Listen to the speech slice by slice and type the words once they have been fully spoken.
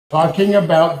talking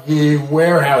about the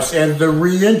warehouse and the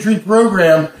reentry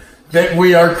program that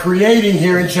we are creating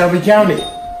here in Shelby County.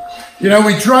 You know,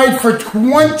 we tried for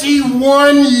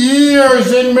 21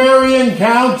 years in Marion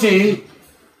County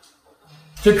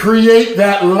to create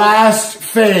that last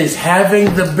phase, having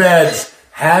the beds,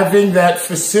 having that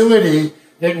facility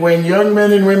that when young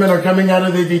men and women are coming out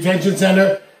of the detention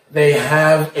center, they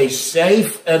have a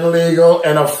safe and legal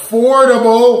and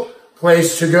affordable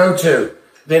place to go to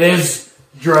that is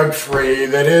drug-free,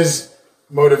 that is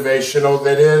motivational,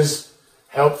 that is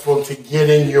helpful to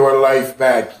getting your life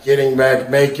back, getting back,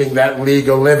 making that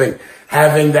legal living,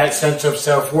 having that sense of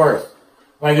self-worth.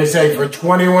 Like I say, for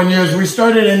 21 years, we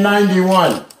started in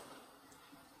 91.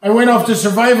 I went off to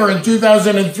Survivor in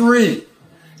 2003.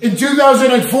 In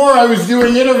 2004, I was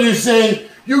doing interviews saying,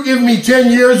 you give me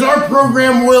 10 years, our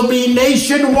program will be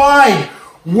nationwide.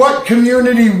 What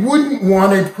community wouldn't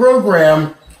want a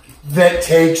program that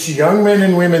takes young men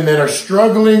and women that are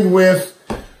struggling with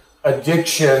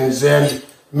addictions and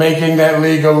making that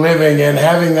legal living and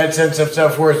having that sense of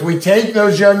self-worth? We take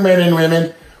those young men and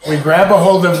women, we grab a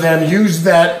hold of them, use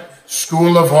that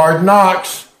school of hard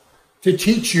knocks to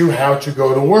teach you how to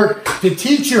go to work, to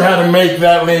teach you how to make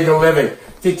that legal living,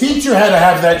 to teach you how to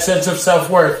have that sense of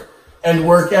self-worth and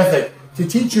work ethic, to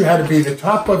teach you how to be the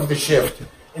top of the shift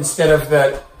instead of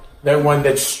that one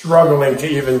that's struggling to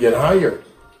even get hired,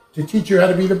 to teach you how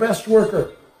to be the best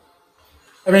worker.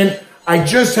 I mean, I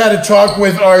just had a talk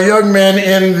with our young men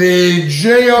in the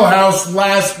jailhouse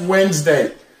last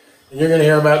Wednesday. And you're going to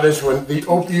hear about this one, the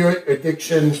opioid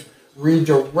addiction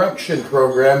redirection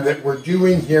program that we're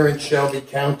doing here in Shelby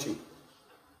County.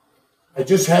 I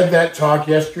just had that talk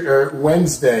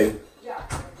Wednesday,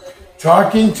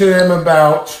 talking to them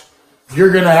about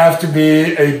you're going to have to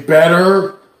be a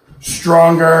better,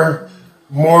 stronger,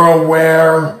 more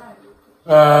aware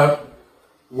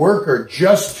worker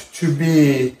just to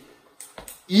be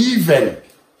even.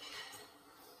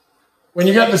 When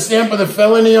you got the stamp of the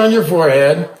felony on your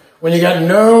forehead, when you got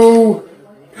no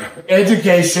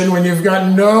education, when you've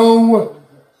got no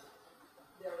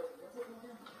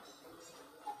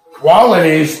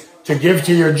qualities to give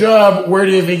to your job, where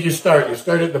do you think you start? You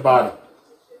start at the bottom.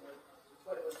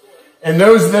 And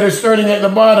those that are starting at the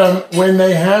bottom, when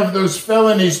they have those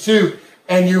felonies too,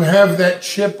 and you have that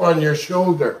chip on your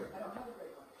shoulder,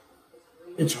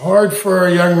 it's hard for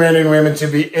young men and women to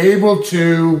be able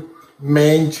to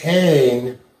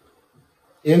maintain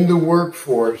in the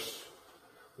workforce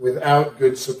without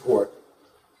good support.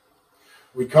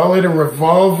 We call it a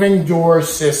revolving door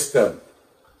system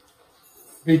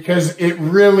because it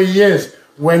really is.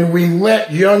 When we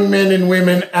let young men and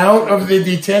women out of the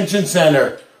detention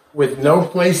center with no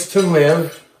place to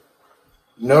live,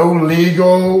 no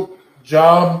legal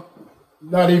job,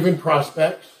 not even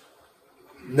prospects,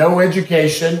 no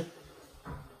education,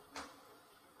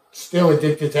 still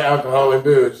addicted to alcohol and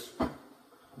booze,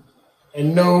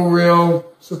 and no real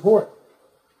support.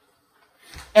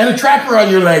 And a tracker on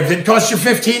your leg that costs you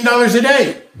 $15 a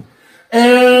day.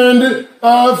 And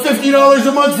 $50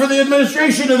 a month for the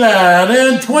administration of that.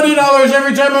 And $20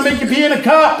 every time I make you pee in a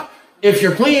cup. If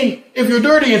you're clean, if you're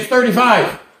dirty, it's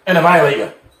 $35. And I violate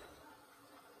you.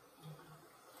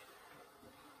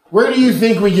 Where do you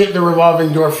think we get the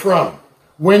revolving door from?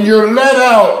 When you're let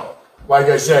out, like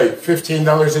I say,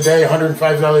 $15 a day,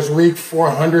 $105 a week,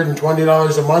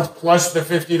 $420 a month, plus the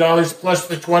 $50, plus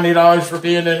the $20 for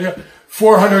being in here,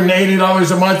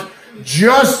 $480 a month,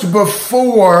 just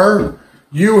before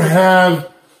you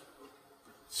have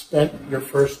spent your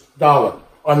first dollar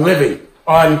on living,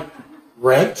 on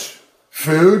rent,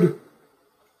 food,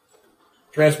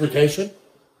 transportation.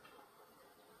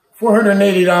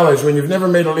 $480 when you've never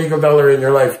made a legal dollar in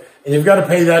your life, and you've got to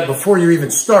pay that before you even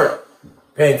start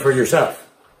paying for yourself.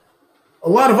 A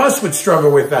lot of us would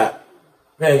struggle with that,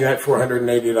 paying that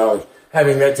 $480,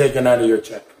 having that taken out of your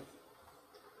check.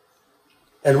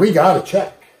 And we got a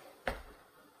check.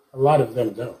 A lot of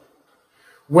them don't.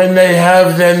 When they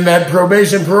have then that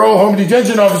probation, parole, home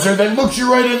detention officer that looks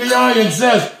you right in the eye and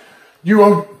says, you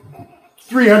owe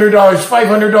 $300,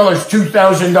 $500,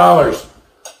 $2,000.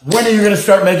 When are you going to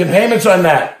start making payments on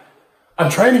that? I'm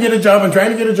trying to get a job. I'm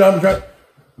trying to get a job.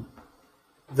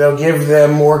 They'll give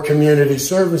them more community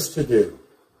service to do.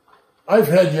 I've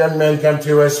had young men come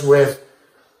to us with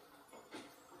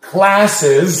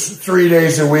classes 3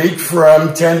 days a week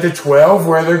from 10 to 12,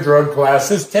 where they're drug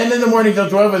classes, 10 in the morning till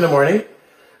 12 in the morning.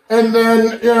 And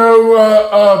then,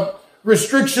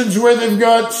 restrictions where they've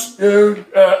got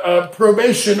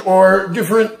probation or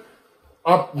different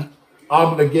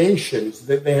obligations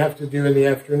that they have to do in the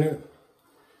afternoon.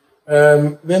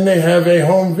 Then they have a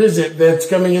home visit that's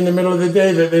coming in the middle of the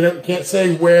day that they can't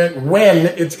say when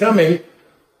it's coming.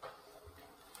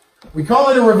 We call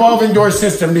it a revolving door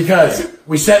system because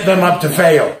we set them up to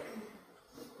fail.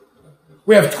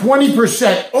 We have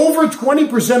 20%, over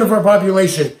 20% of our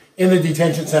population in the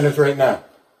detention centers right now.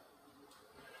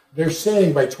 They're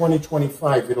saying by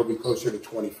 2025 it'll be closer to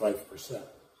 25%.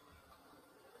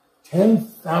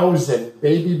 10,000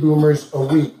 baby boomers a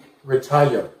week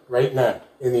retire right now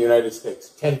in the United States.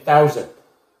 10,000.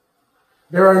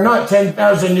 There are not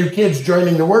 10,000 new kids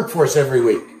joining the workforce every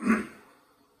week.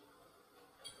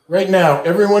 Right now,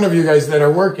 every one of you guys that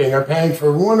are working are paying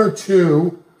for 1 or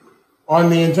 2 on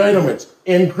the entitlements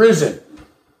in prison,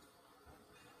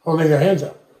 holding their hands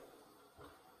up.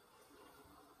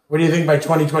 What do you think by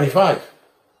 2025?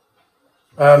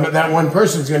 That one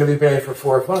person's going to be paying for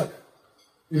 4 or 5.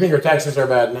 You think our taxes are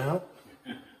bad now?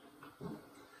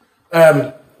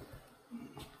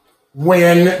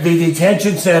 When the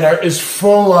detention center is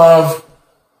full of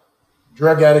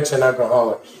drug addicts and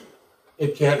alcoholics,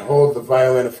 it can't hold the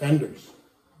violent offenders.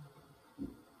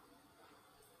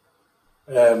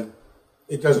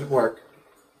 It doesn't work.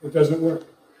 It doesn't work.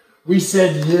 We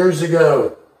said years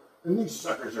ago, and these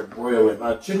suckers are boiling.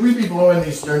 Should we be blowing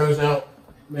these sternos out?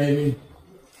 Maybe.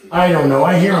 I don't know.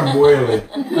 I hear them boiling.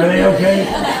 Are they okay?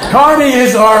 Connie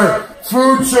is our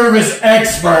food service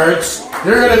experts.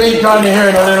 You're going to meet Connie here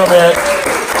in a little bit.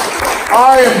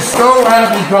 I am so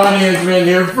happy Connie has been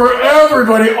here for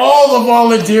everybody, all the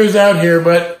volunteers out here,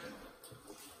 but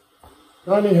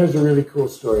Connie has a really cool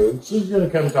story, and she's going to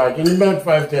come talk in about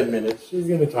 5-10 minutes. She's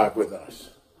going to talk with us.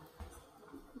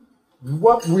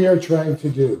 What we are trying to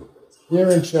do here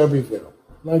in Shelbyville,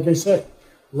 like I said,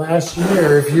 last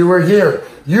year, if you were here,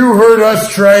 you heard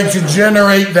us trying to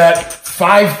generate that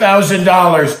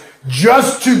 $5,000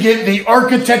 just to get the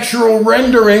architectural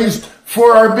renderings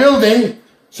for our building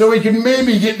so we can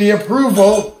maybe get the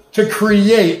approval to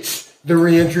create the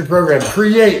reentry program,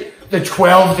 create the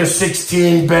 12 to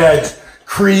 16 beds,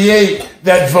 create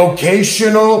that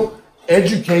vocational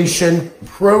education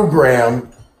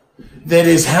program that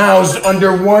is housed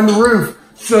under one roof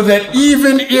so that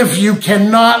even if you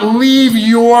cannot leave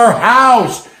your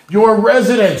house, your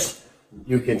residence,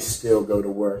 you can still go to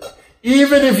work.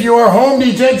 Even if your home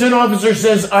detention officer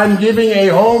says, I'm giving a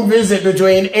home visit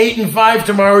between 8 and 5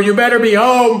 tomorrow, you better be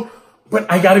home, but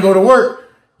I got to go to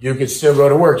work. You can still go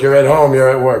to work. You're at home,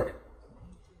 you're at work.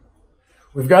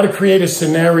 We've got to create a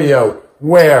scenario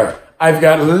where I've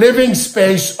got living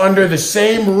space under the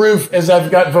same roof as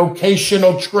I've got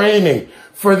vocational training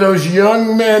for those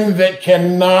young men that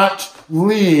cannot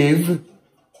leave.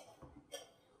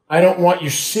 I don't want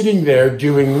you sitting there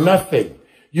doing nothing.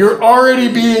 You're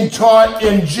already being taught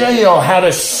in jail how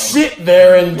to sit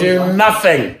there and do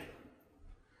nothing.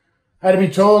 How to be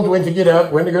told when to get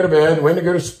up, when to go to bed, when to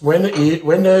eat,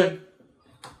 when to...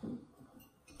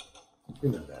 You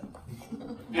know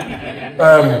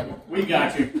that. We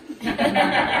got you.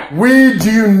 We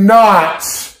do not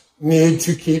need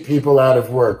to keep people out of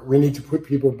work. We need to put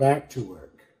people back to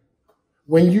work.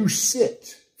 When you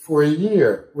sit for a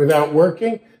year without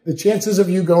working, the chances of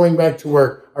you going back to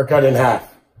work are cut in half.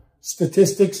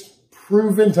 Statistics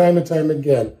proven time and time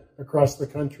again across the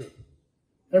country.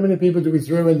 How many people do we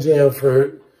throw in jail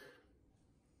for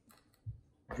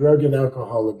drug and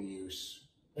alcohol abuse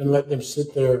and let them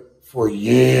sit there for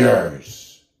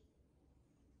years?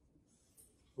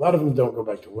 A lot of them don't go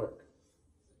back to work.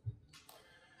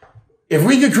 If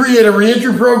we could create a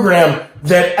reentry program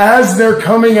that as they're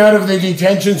coming out of the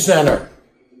detention center,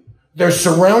 they're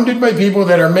surrounded by people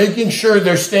that are making sure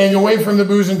they're staying away from the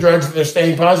booze and drugs, that they're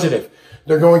staying positive.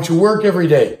 They're going to work every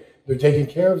day. They're taking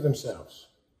care of themselves.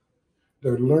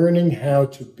 They're learning how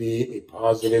to be a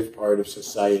positive part of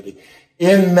society.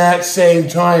 In that same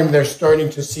time, they're starting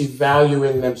to see value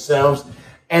in themselves.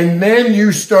 And then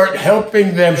you start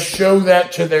helping them show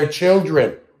that to their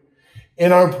children.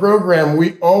 In our program,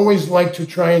 we always like to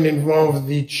try and involve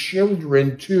the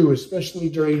children too, especially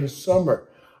during the summer.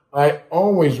 I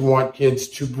always want kids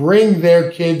to bring their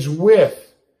kids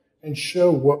with and show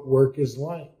what work is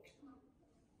like.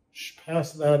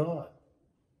 Pass that on.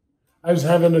 I was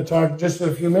having a talk just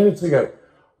a few minutes ago.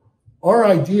 Our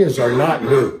ideas are not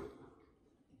new.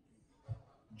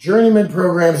 Journeyman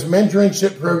programs,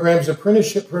 mentorship programs,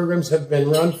 apprenticeship programs have been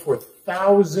run for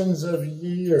thousands of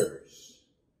years.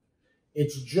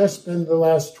 It's just been the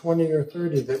last 20 or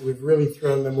 30 that we've really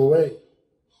thrown them away.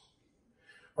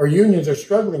 Our unions are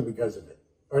struggling because of it.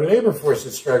 Our labor force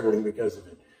is struggling because of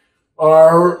it.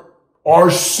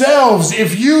 Ourselves,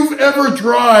 if you've ever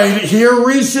tried here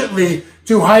recently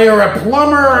to hire a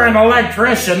plumber or an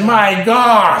electrician, my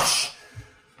gosh,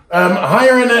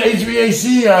 hiring an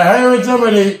HVAC, hiring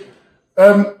somebody.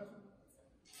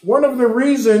 One of the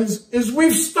reasons is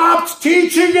we've stopped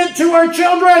teaching it to our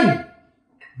children.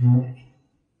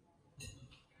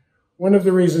 One of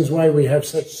the reasons why we have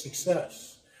such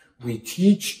success. We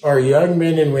teach our young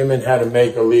men and women how to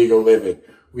make a legal living.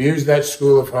 We use that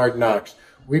school of hard knocks.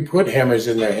 We put hammers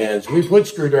in their hands. We put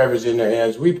screwdrivers in their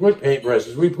hands. We put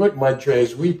paintbrushes. We put mud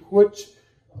trays. We put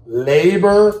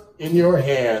labor in your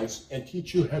hands and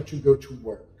teach you how to go to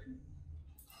work.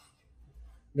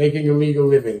 Making a legal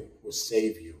living will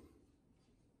save you.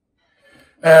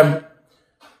 Like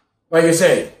I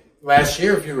say, last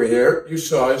year, if you were here, you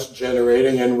saw us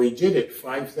generating, and we did it,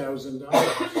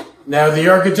 $5,000. Now, the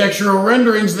architectural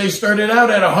renderings, they started out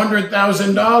at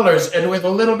 $100,000, and with a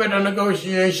little bit of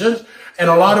negotiations and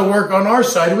a lot of work on our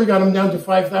side, we got them down to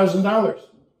 $5,000.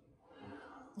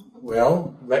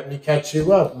 Well, let me catch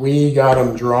you up. We got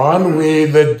them drawn.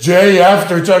 The day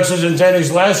after Tuxes and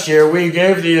Tennies last year, we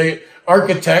gave the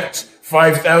architect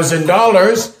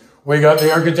 $5,000. We got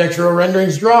the architectural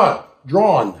renderings drawn.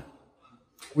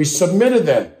 We submitted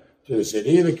them to the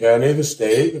city, the county, the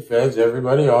state, the feds,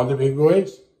 everybody, all the big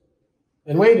boys,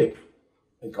 and waited.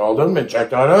 And called them and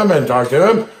checked on them and talked to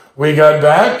them. We got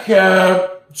back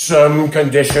some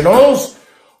conditionals.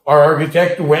 Our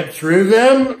architect went through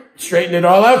them, straightened it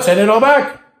all out, sent it all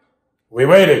back. We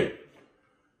waited.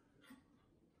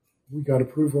 We got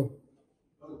approval.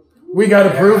 We got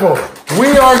approval.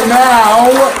 We are now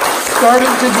starting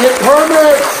to get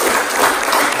permits.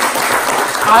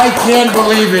 I can't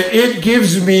believe it. It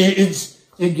gives me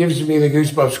the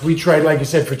goosebumps. We tried, like I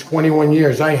said, for 21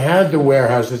 years. I had the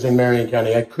warehouses in Marion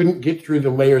County. I couldn't get through the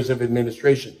layers of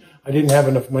administration. I didn't have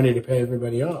enough money to pay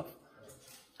everybody off.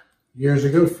 Years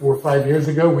ago, 4 or 5 years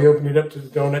ago, we opened it up to the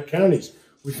donut counties.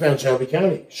 We found Shelby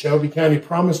County. Shelby County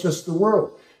promised us the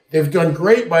world. They've done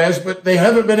great by us, but they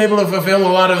haven't been able to fulfill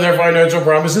a lot of their financial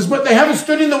promises, but they haven't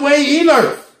stood in the way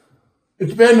either.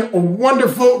 It's been a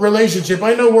wonderful relationship.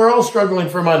 I know we're all struggling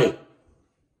for money.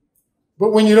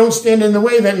 But when you don't stand in the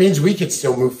way, that means we can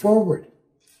still move forward.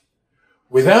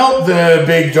 Without the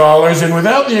big dollars and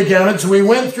without the accountants, we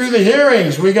went through the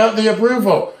hearings. We got the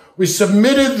approval. We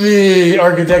submitted the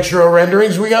architectural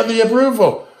renderings. We got the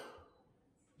approval.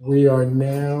 We are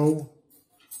now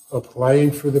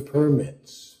applying for the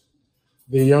permits.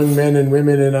 The young men and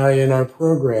women and I in our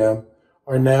program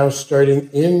are now starting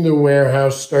in the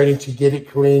warehouse, starting to get it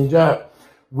cleaned up.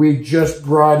 We just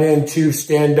brought in 2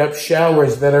 stand-up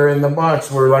showers that are in the box.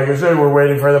 Like I said, we're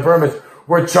waiting for the permits.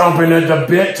 We're chomping at the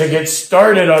bit to get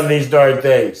started on these darn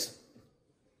things.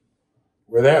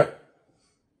 We're there.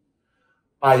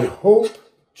 I hope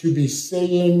to be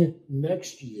saying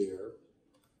next year,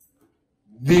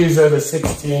 these are the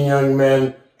 16 young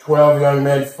men, 12 young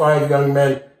men, 5 young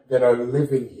men that are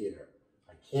living here.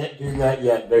 I can't do that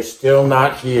yet. They're still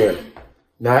not here.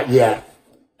 Not yet.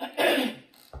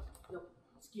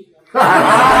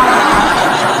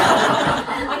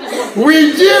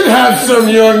 We did have some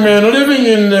young men living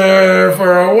in there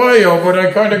for a while, but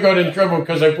I kind of got in trouble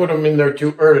because I put them in there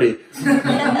too early.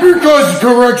 Because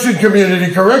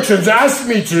Community Corrections asked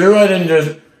me to. I didn't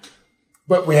just...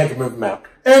 But we had to move them out.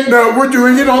 And we're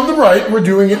doing it on the right. We're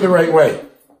doing it the right way.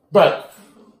 But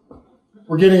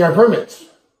we're getting our permits.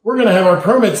 We're going to have our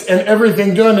permits and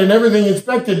everything done and everything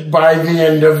inspected by the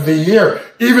end of the year.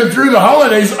 Even through the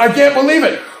holidays, I can't believe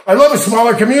it. I love a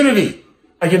smaller community.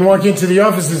 I can walk into the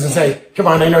offices and say, come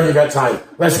on, I know you got time.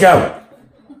 Let's go.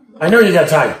 I know you got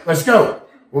time. Let's go.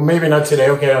 Well, maybe not today.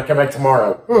 Okay, I'll come back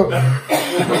tomorrow.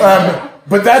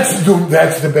 But that's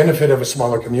the benefit of a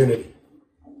smaller community.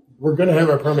 We're going to have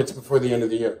our permits before the end of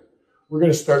the year. We're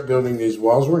going to start building these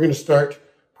walls. We're going to start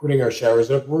putting our showers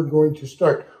up. We're going to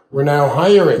start. We're now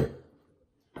hiring,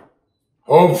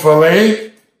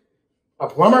 hopefully, a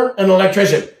plumber and an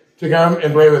electrician to come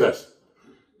and play with us,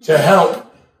 to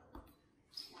help.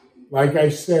 Like I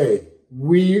say,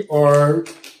 we are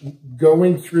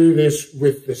going through this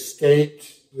with the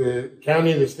state, the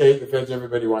county, the state, the feds,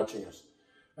 everybody watching us.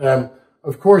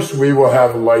 Of course, we will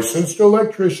have licensed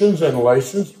electricians and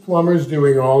licensed plumbers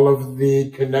doing all of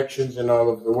the connections and all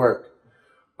of the work.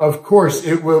 Of course,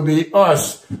 it will be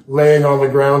us laying all the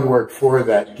groundwork for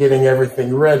that, getting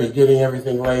everything ready, getting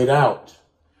everything laid out.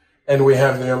 And we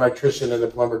have the electrician and the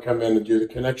plumber come in and do the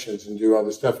connections and do all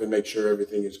the stuff and make sure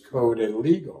everything is code and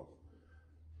legal.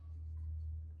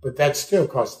 But that still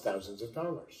costs thousands of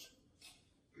dollars.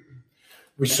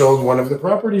 We sold one of the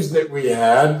properties that we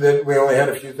had, that we only had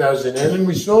a few thousand in, and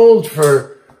we sold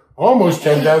for almost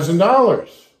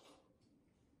 $10,000.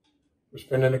 We're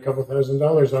spending a couple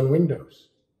 $1,000s on windows.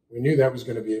 We knew that was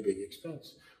going to be a big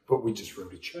expense, but we just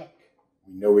wrote a check.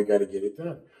 We know we got to get it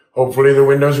done. Hopefully the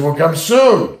windows will come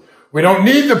soon. We don't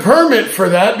need the permit for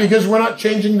that because we're not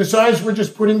changing the size. We're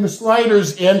just putting the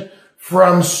sliders in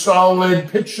from solid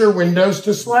picture windows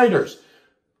to sliders.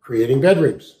 Creating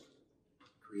bedrooms.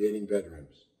 Creating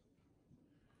bedrooms.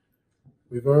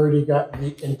 We've already got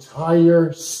the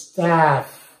entire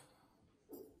staff.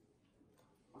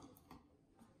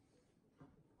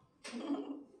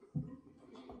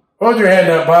 Hold your hand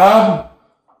up, Bob.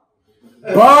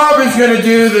 Bob is going to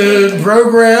do the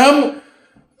program.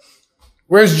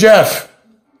 Where's Jeff?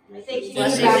 I think he's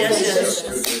washing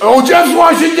dishes. Oh, Jeff's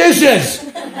washing dishes.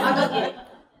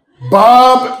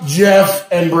 Bob,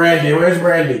 Jeff, and Brandy. Where's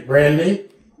Brandy? Brandy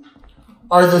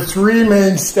are the three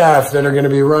main staff that are going to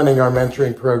be running our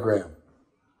mentoring program.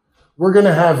 We're going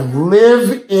to have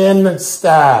live-in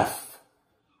staff.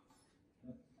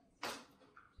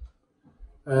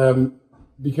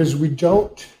 Because we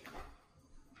don't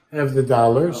have the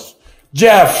dollars.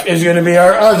 Jeff is going to be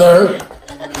our other.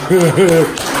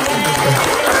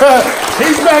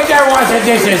 He's back there washing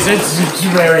dishes. It's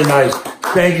very nice.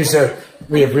 Thank you, sir.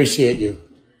 We appreciate you.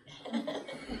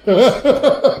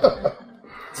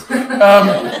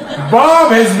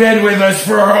 Bob has been with us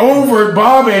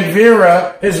Bob and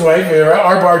Vera, his wife Vera,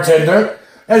 our bartender,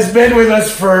 has been with us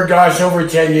for, gosh, over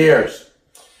 10 years.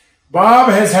 Bob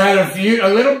has had a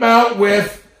little bout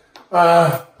with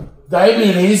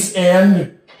diabetes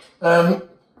and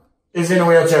is in a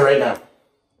wheelchair right now.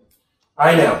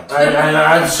 I know.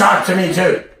 It's shocked to me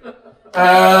too.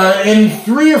 In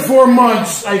 3 or 4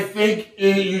 months, I think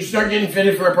you start getting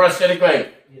fitted for a prosthetic leg.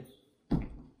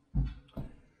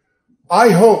 I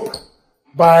hope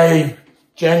by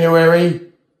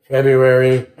January,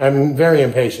 February, I'm very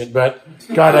impatient, but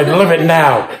God, I'd love it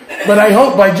now. But I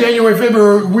hope by January,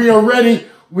 February, we are ready.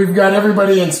 We've got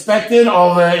everybody inspected,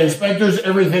 all the inspectors,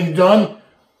 everything done.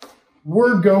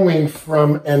 We're going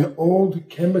from an old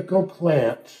chemical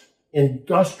plant,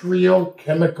 industrial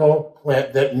chemical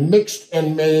plant that mixed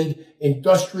and made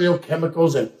industrial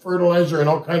chemicals and fertilizer and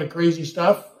all kind of crazy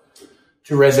stuff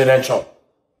to residential.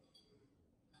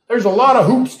 There's a lot of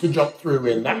hoops to jump through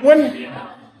in that one.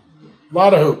 A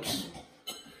lot of hoops.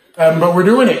 But we're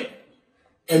doing it.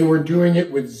 And we're doing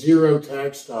it with 0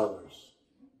 tax dollars.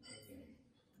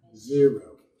 0.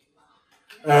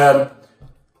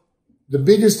 The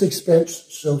biggest expense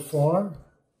so far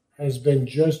has been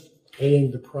just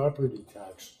paying the property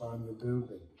tax on the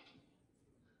building.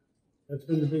 That's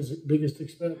been the biggest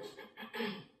expense.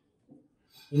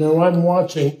 You know, I'm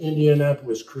watching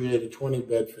Indianapolis create a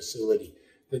 20-bed facility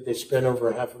that they spent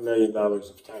over $500,000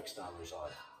 of tax dollars on.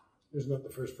 There's not the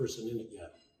first person in it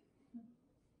yet.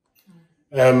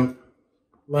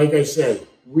 Like I say,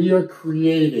 we are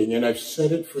creating, and I've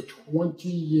said it for 20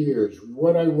 years,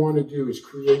 what I want to do is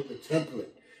create the template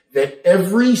that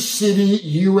every city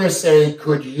USA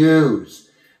could use.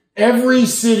 Every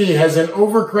city has an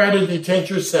overcrowded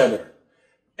detention center.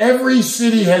 Every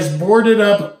city has boarded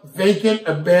up, vacant,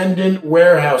 abandoned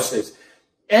warehouses.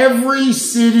 Every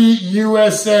city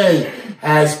USA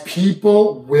has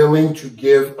people willing to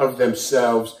give of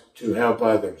themselves to help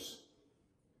others.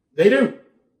 They do.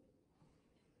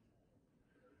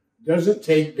 Doesn't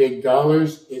take big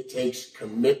dollars. It takes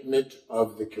commitment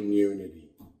of the community.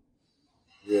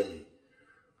 Really.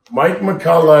 Mike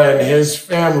McCullough and his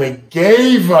family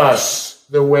gave us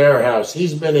the warehouse.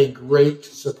 He's been a great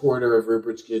supporter of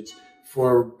Rupert's Kids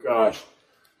for, gosh,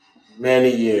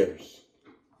 many years.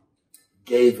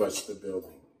 Gave us the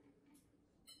building.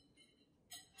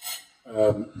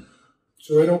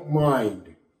 So I don't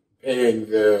mind paying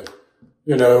the,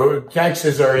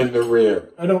 taxes are in the rear.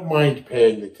 I don't mind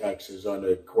paying the taxes on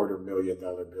a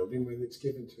 $250,000 building when it's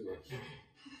given to us.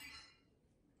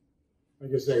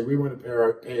 Like I say, we want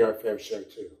to pay our fair share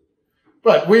too.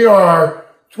 But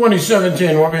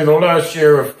 2017 will be the last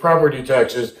year of property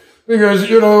taxes because,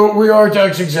 we are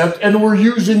tax exempt and we're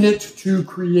using it to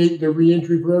create the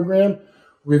reentry program.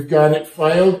 We've got it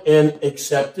filed and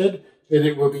accepted that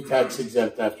it will be tax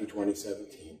exempt after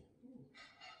 2017.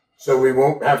 So we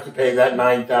won't have to pay that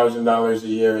 $9,000 a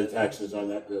year in taxes on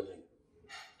that building.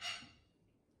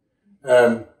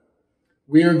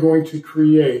 We are going to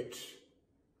create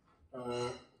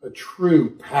a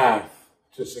true path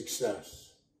to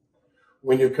success.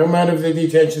 When you come out of the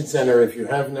detention center, if you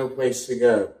have no place to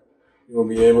go, you will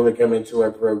be able to come into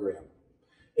our program.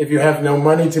 If you have no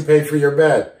money to pay for your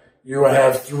bed, you will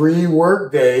have 3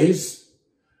 work days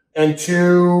and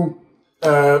 2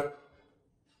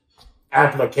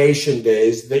 application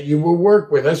days that you will work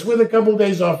with us with a couple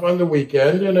days off on the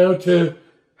weekend, to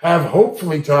have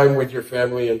hopefully time with your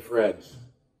family and friends.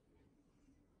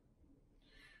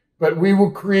 But we will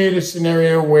create a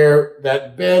scenario where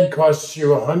that bed costs you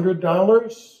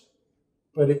 $100,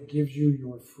 but it gives you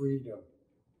your freedom.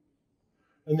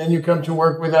 And then you come to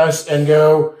work with us and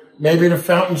go maybe to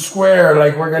Fountain Square,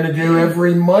 like we're going to do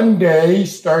every Monday,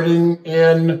 starting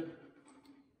in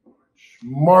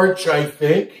March, I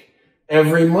think.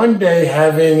 Every Monday,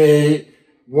 having a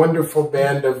wonderful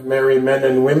band of merry men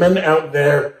and women out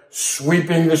there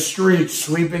sweeping the streets,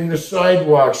 sweeping the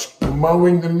sidewalks,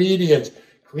 mowing the medians,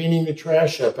 cleaning the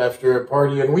trash up after a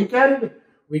party and weekend.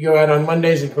 We go out on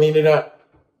Mondays and clean it up.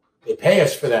 They pay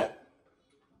us for that.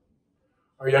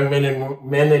 Our young men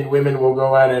and women will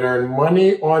go out and earn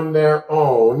money on their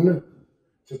own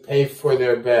to pay for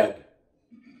their bed.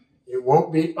 It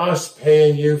won't be us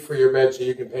paying you for your bed so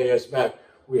you can pay us back.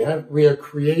 We are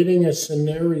creating a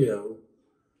scenario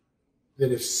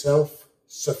that is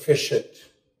self-sufficient.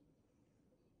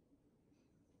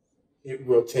 It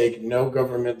will take no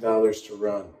government dollars to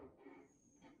run.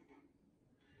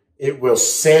 It will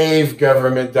save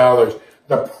government dollars.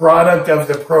 The product of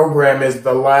the program is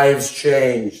the lives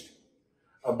changed.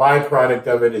 A byproduct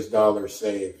of it is dollars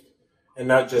saved, and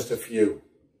not just a few.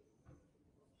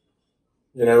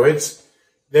 You know,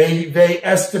 they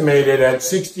estimated at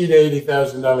 $60,000 to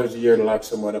 $80,000 a year to lock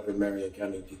someone up in Marion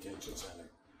County Detention Center.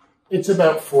 It's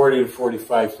about $40,000 to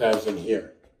 $45,000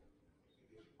 here.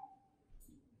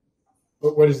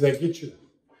 But what does that get you?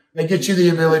 That gets you the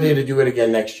ability to do it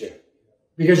again next year.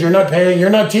 Because you're not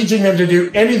teaching them to do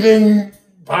anything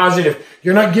positive.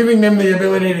 You're not giving them the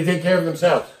ability to take care of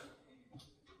themselves.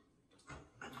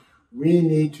 We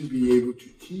need to be able to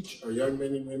teach our young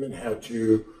men and women how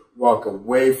to walk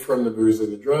away from the booze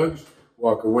and the drugs,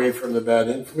 walk away from the bad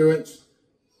influence,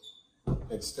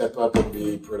 and step up and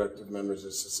be productive members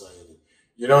of society.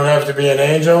 You don't have to be an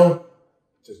angel,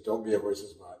 just don't be a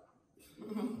horse's butt.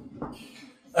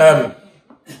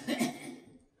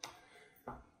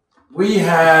 We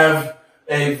have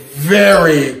a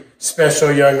very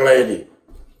special young lady.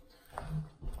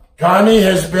 Connie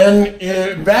has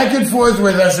been back and forth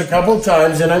with us a couple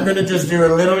times, and I'm going to just do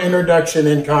a little introduction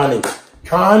in Connie.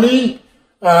 Connie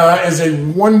is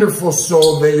a wonderful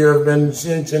soul that you have been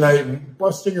seeing tonight,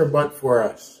 busting her butt for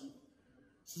us.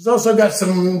 She's also got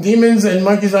some demons and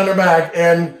monkeys on her back,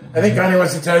 and I think Connie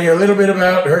wants to tell you a little bit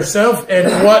about herself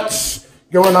and what's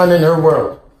going on in her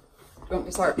world. You want me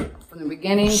to start from the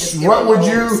beginning? Just What would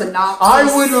you? Synopsis?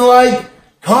 I would like.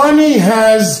 Connie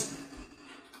has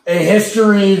a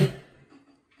history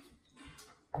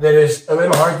that is a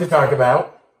little hard to talk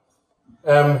about,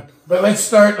 but let's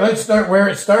start where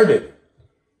it started.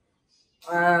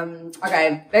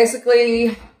 Okay,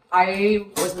 basically, I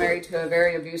was married to a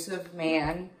very abusive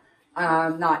man,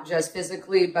 not just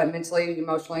physically, but mentally,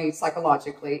 emotionally,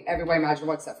 psychologically, every way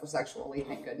imaginable except for sexually,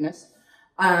 thank goodness.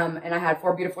 And I had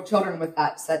 4 beautiful children with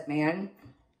that said man.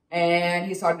 And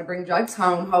he started to bring drugs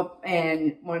home,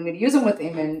 and wanted me to use them with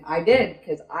him, and I did,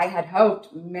 because I had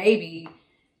hoped maybe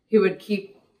he would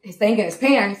keep his thing in his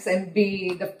pants and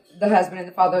be the husband and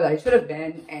the father that he should have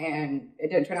been, and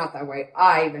it didn't turn out that way.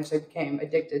 I eventually became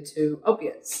addicted to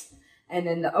opiates, and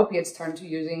then the opiates turned to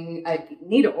using a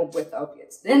needle with the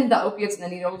opiates. Then the opiates and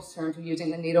the needles turned to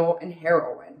using the needle and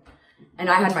heroin. And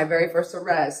I had my very first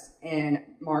arrest in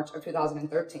March of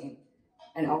 2013,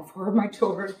 and all 4 of my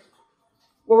children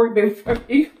were removed from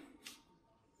me.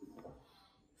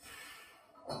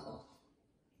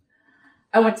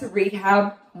 I went to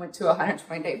rehab, went to a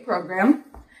 120-day program,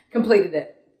 completed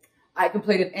it. I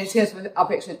completed intensive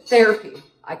outpatient therapy.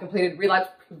 I completed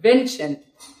relapse prevention,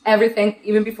 everything,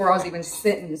 even before I was even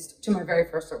sentenced to my very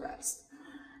first arrest.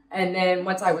 And then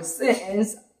once I was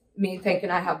sentenced, me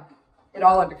thinking I have it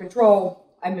all under control,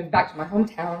 I moved back to my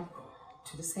hometown,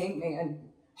 to the same man,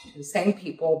 to the same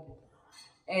people.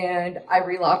 And I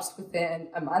relapsed within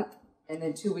a month. And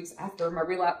then 2 weeks after my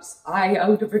relapse, I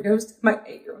overdosed my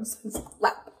 8-year-old son's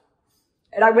lap.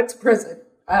 And I went to prison.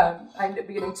 I ended up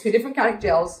being in 2 different county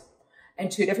jails and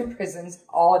 2 different prisons,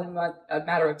 all in a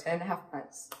matter of 10.5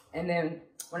 months. And then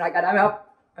when I got out,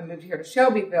 I moved here to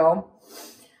Shelbyville.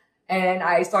 And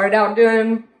I started out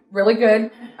doing really good,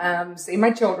 seeing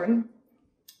my children.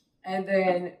 And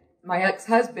then my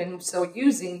ex-husband, still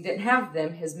using, didn't have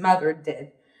them. His mother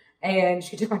did. And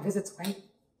she took my visits away.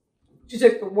 She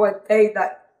took the one thing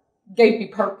that gave me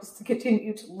purpose to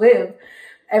continue to live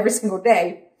every single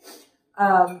day.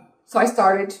 So I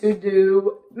started to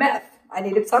do meth. I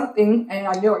needed something, and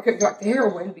I knew I couldn't go back to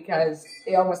heroin because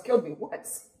it almost killed me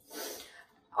once.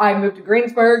 I moved to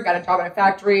Greensburg, got a job in a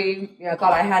factory,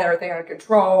 thought I had everything under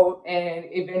control, and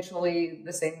eventually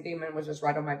the same demon was just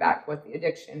right on my back with the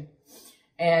addiction.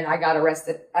 And I got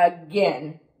arrested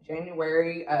again,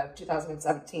 January of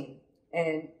 2017.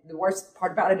 And the worst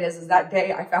part about it is that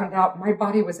day I found out my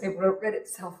body was able to rid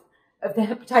itself of the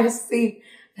hepatitis C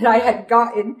that I had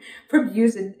gotten from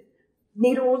using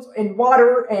needles and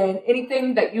water, and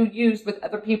anything that you use with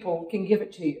other people can give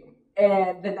it to you.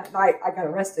 And then that night I got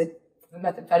arrested for the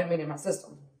methamphetamine in my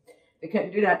system. They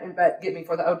couldn't do nothing but get me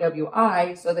for the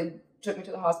OWI, so they took me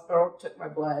to the hospital, took my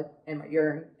blood and my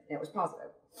urine, and it was positive.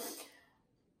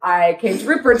 I came to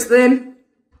Rupert's then.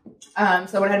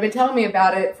 Someone had been telling me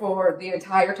about it for the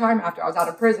entire time after I was out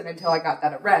of prison until I got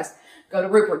that arrest. Go to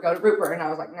Rupert, go to Rupert. And I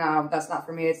was like, no, that's not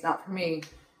for me. It's not for me.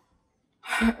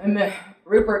 And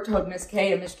Rupert told Miss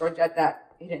Kay and Miss Georgette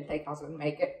that he didn't think I was going to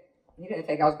make it. He didn't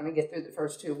think I was going to get through the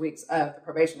first 2 weeks of the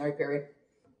probationary period.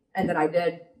 And then I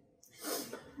did.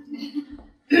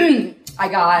 I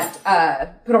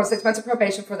got put on 6 months of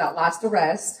probation for that last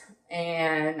arrest.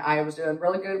 And I was doing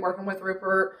really good working with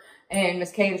Rupert and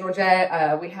Miss Kay and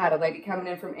Georgette. We had a lady coming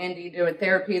in from Indy doing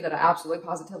therapy that I absolutely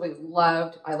positively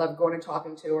loved. I loved going and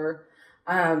talking to her.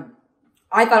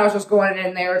 I thought I was just going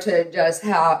in there to just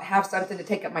have something to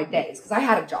take up my days, because I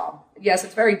had a job. Yes,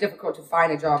 it's very difficult to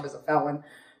find a job as a felon,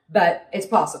 but it's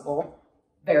possible.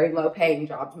 Very low paying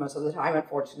jobs most of the time,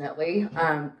 unfortunately.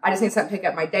 I just need something to take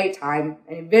up my daytime.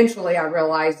 And eventually I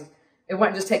realized it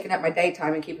wasn't just taking up my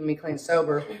daytime and keeping me clean and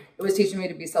sober. It was teaching me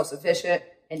to be self-sufficient,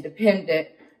 independent,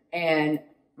 and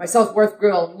my self-worth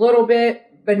grew a little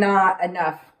bit, but not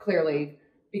enough, clearly,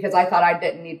 because I thought I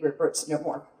didn't need Rupert's no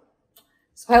more.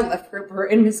 So I left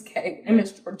Rupert and Miss Kay and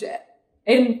Miss Georgette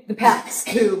and the Pats,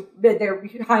 who been there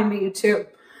behind me too.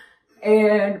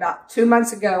 And about 2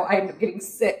 months ago, I ended up getting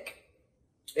sick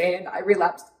and I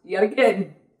relapsed yet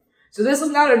again. So this is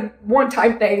not a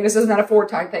one-time thing. This is not a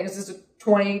 4-time thing. This is a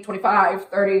 20, 25,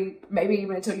 30, maybe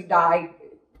even until you die.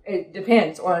 It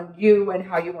depends on you and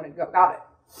how you want to go about it.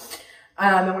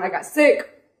 And when I got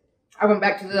sick, I went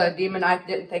back to the demon I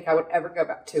didn't think I would ever go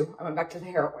back to. I went back to the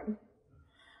heroin.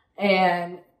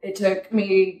 And it took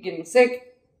me getting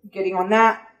sick, getting on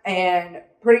that, and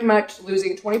pretty much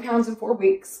losing 20 pounds in 4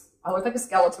 weeks. I looked like a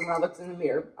skeleton when I looked in the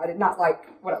mirror. I did not like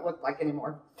what it looked like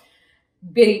anymore.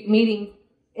 Meeting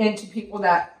into people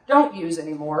that don't use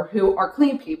anymore, who are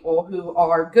clean people, who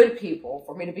are good people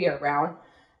for me to be around,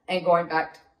 and going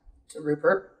back to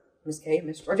Rupert, Miss Kay, and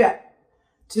Miss Georgette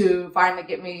to finally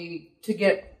get me to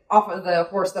get off of the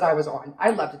horse that I was on.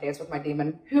 I love to dance with my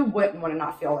demon. Who wouldn't want to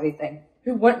not feel anything?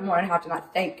 Who wouldn't want to have to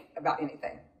not think about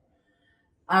anything?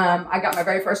 I got my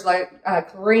very first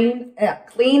clean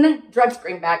drug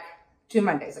screen back 2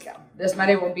 Mondays ago. This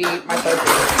Monday will be my third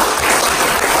week.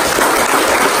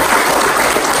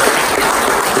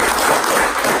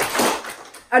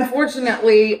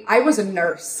 Unfortunately, I was a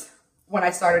nurse when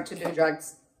I started to do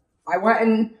drugs. I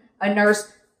wasn't a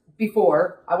nurse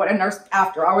before. I wasn't a nurse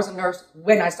after. I was a nurse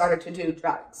when I started to do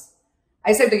drugs.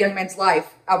 I saved a young man's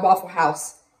life at Waffle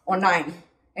House on 9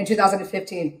 in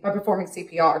 2015 by performing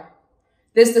CPR.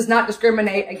 This does not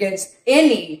discriminate against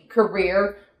any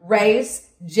career, race,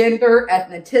 gender,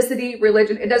 ethnicity,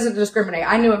 religion. It doesn't discriminate.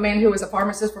 I knew a man who was a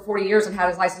pharmacist for 40 years and had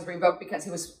his license revoked because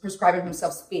he was prescribing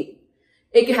himself speed.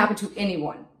 It can happen to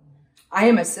anyone. I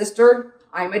am a sister.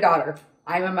 I am a daughter.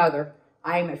 I am a mother.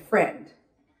 I am a friend.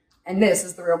 And this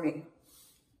is the real me.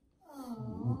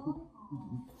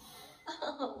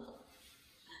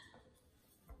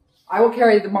 I will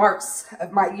carry the marks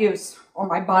of my use on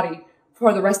my body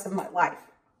for the rest of my life.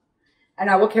 And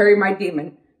I will carry my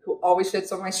demon, who always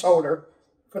sits on my shoulder,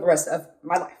 for the rest of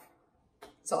my life.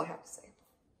 That's all I have to say.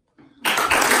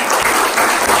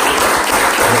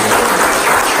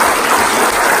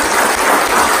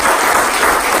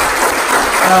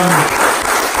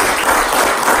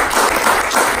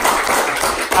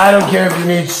 I don't care if you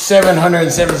need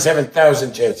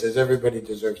 777,000 chances. Everybody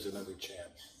deserves another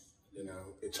chance. You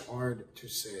know, it's hard to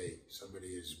say somebody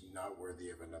is not worthy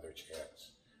of another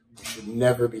chance. We should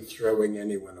never be throwing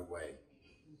anyone away.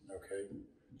 Okay?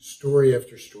 Story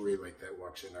after story like that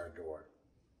walks in our door.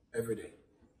 Every day.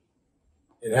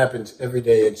 It happens every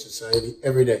day in society,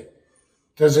 every day.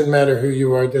 Doesn't matter who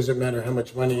you are, doesn't matter how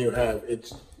much money you have.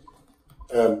 It's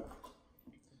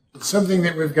something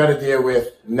that we've got to deal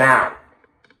with now.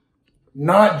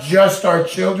 Not just our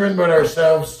children, but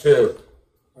ourselves too.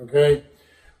 Okay?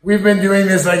 We've been doing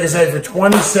this, like I said, for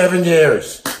 27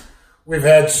 years. We've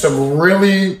had some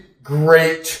really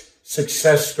great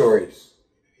success stories.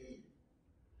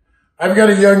 I've got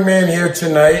a young man here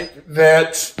tonight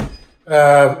that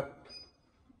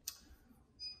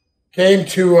came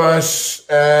to us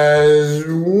as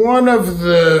one of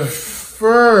the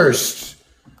first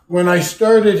when I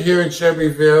started here in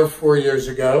Shelbyville 4 years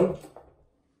ago.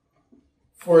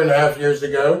 4.5 years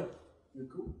ago.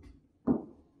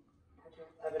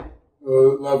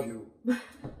 Love you.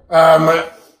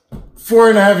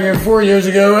 4 years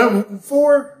ago,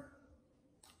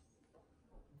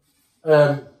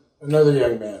 another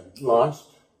young man lost,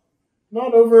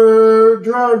 not over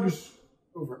drugs,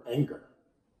 over anger.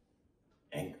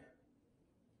 Anger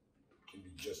can be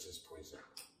just as poison,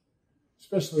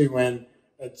 especially when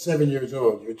at 7 years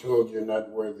old you're told you're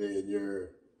not worthy and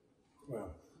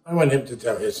I want him to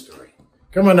tell his story.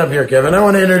 Come on up here, Kevin. I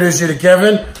want to introduce you to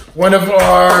Kevin, one of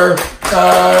our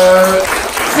success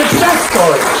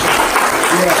stories.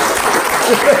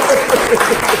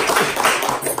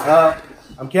 Yeah.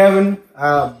 I'm Kevin.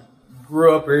 I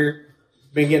grew up here,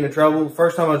 been getting in trouble.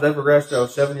 First time I was ever arrested, I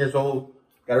was 7 years old.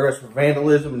 Got arrested for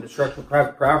vandalism and destruction of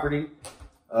private property.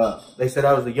 They said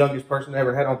I was the youngest person they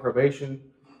ever had on probation.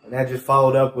 And that just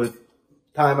followed up with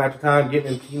time after time,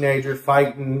 getting in teenagers,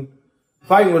 fighting.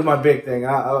 Fighting was my big thing.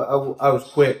 I was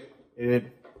quick. You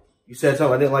said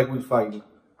something I didn't like, we was fighting.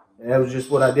 And that was just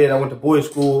what I did. I went to boys'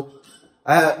 school.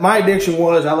 My addiction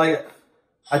was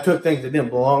I took things that didn't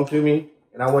belong to me.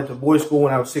 And I went to boys' school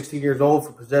when I was 16 years old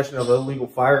for possession of an illegal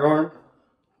firearm.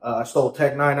 I stole a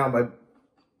Tech 9 out of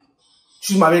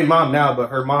she's my big mom now, but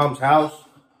her mom's house.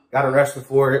 Got arrested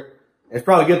for it. And it's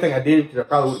probably a good thing I did because I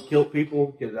probably would have killed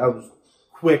people because I was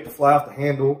quick to fly off the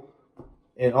handle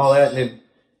and all that. And then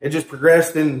it just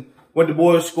progressed and went to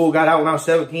boys' school, got out when I was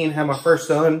 17, had my first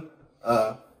son,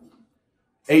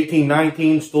 18,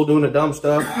 19, still doing the dumb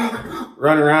stuff,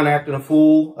 running around acting a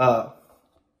fool,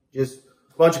 just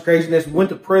a bunch of craziness. Went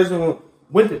to prison,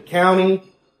 went to county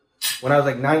when I was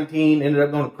like 19, ended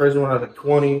up going to prison when I was like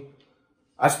 20.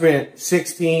 I spent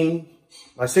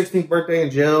my 16th birthday in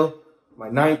jail, my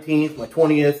 19th, my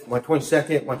 20th, my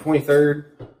 22nd, my 23rd,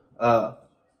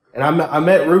 and I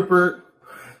met Rupert.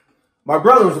 My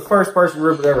brother was the first person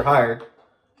Rupert ever hired,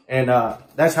 and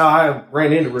that's how I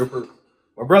ran into Rupert.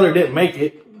 My brother didn't make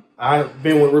it. I've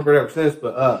been with Rupert ever since,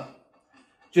 but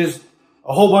just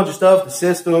a whole bunch of stuff, the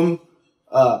system,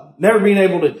 never being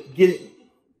able to get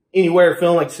anywhere,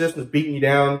 feeling like the system's beating you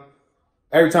down.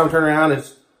 Every time I turn around,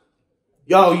 it's,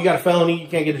 yo, you got a felony, you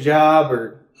can't get a job,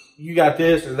 or you got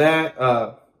this or that.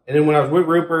 And then when I was with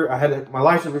Rupert, my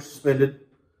license was suspended,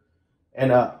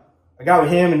 and I got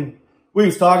with him, and we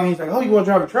was talking. He's like, oh, you want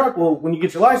to drive a truck? Well, when you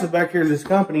get your license back, here's this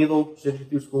company. They'll send you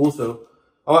through school. So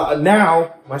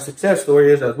now my success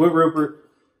story is I was with Rupert,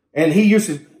 and he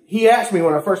asked me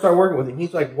when I first started working with him,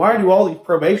 he's like, why do all these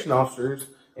probation officers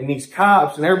and these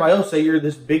cops and everybody else say you're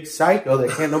this big psycho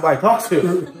that can't nobody talk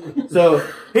to? So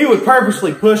he would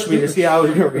purposely push me to see how I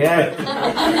was going to react.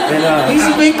 And, he's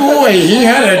a big boy. He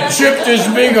had a chip this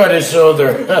big on his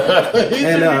shoulder. He's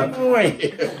a big boy.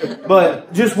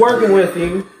 But just working with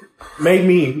him made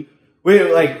me,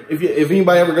 if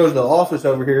anybody ever goes to the office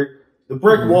over here, the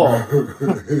brick wall.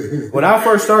 When I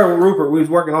first started with Rupert, we was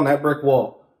working on that brick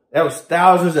wall. That was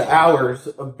thousands of hours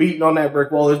of beating on that brick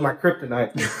wall. It was my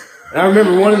kryptonite. And I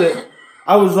remember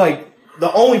I was like,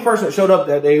 the only person that showed up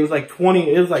that day, it was like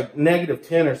negative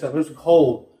 10 or something. It was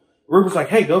cold. Rupert's like,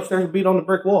 hey, go upstairs and beat on the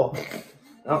brick wall.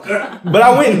 But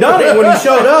I went and done it. When he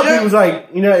showed up, he was like,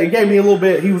 it gave me a little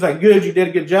bit. He was like, good, you did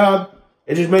a good job.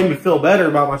 It just made me feel better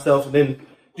about myself. And then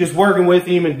just working with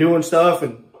him and doing stuff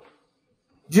and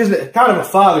just kind of a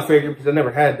father figure because I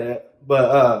never had that.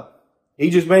 But he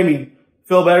just made me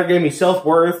feel better, gave me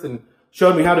self-worth, and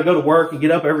showed me how to go to work and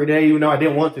get up every day even though I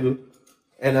didn't want to.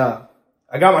 And I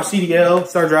got my CDL,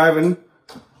 started driving,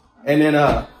 and then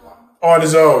on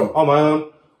his own. On my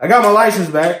own. I got my license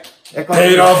back.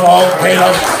 Paid off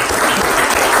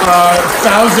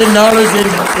 $1,000 in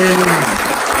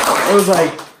it was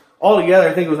like altogether,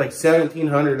 I think it was like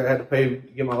 $1,700 I had to pay to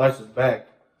get my license back.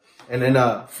 And then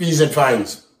fees and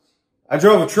fines. I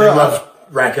drove a truck. I love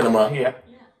racking them up. Yeah.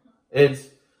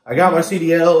 I got my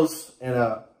CDLs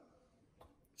and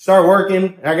started working.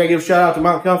 And I gotta give a shout out to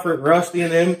Mount Comfort and Rusty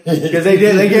and them because they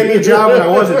gave me a job when I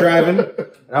wasn't driving. And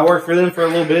I worked for them for a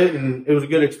little bit and it was a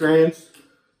good experience.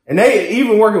 And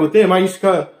even working with them, I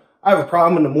have a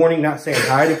problem in the morning not saying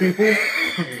hi to people.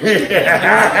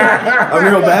 I'm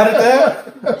real bad at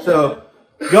that. So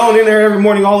going in there every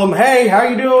morning, all of them, hey, how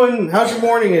you doing? How's your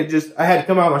morning? I had to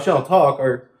come out of my shell and talk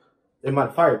or they might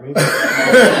have fired me.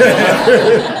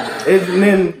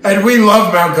 And we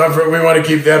love Mount Comfort. We want to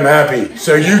keep them happy.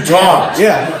 So you talked.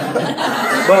 Yeah.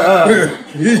 But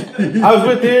I was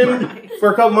with them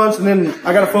for a couple months and then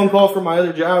I got a phone call from my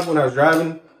other job when I was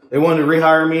driving. They wanted to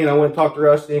rehire me and I went and talked to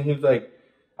Rusty and he was like,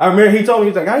 I remember he told me,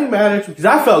 he's like, I ain't mad at you because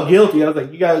I felt guilty. I was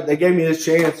like, they gave me this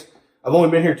chance. I've only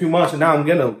been here 2 months and now I'm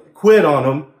going to quit on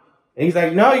them. And he's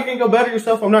like, no, you can go better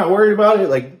yourself. I'm not worried about it.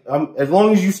 Like, as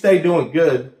long as you stay doing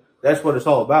good, that's what it's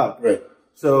all about. Right.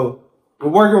 So we're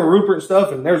working with Rupert and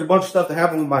stuff, and there's a bunch of stuff that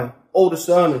happened with my oldest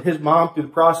son and his mom through the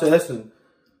process, and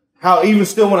how even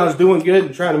still when I was doing good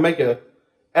and trying to make a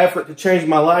effort to change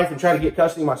my life and try to get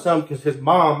custody of my son because his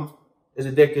mom is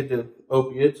addicted to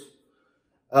opiates.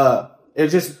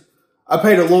 It's just, I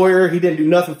paid a lawyer. He didn't do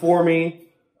nothing for me.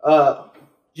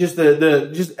 Just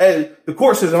the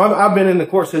court system. I've been in the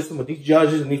court system with these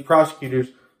judges and these prosecutors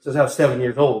since I was 7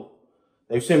 years old.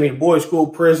 They've sent me to boys' school,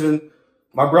 prison.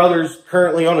 My brother's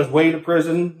currently on his way to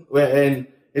prison, and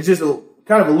it's just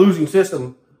kind of a losing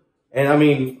system. And I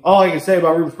mean, all I can say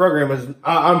about Rupert's program is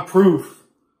I'm proof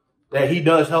that he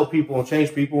does help people and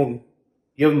change people and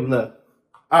give them the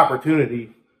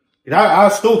opportunity. And I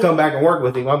still come back and work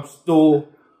with him. I'm still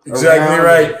exactly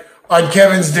right. On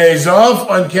Kevin's days off,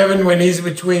 on Kevin when he's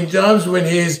between jobs,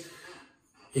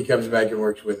 he comes back and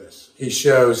works with us. He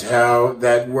shows how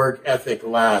that work ethic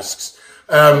lasts.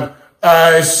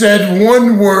 I said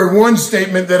one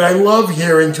statement that I love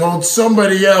hearing told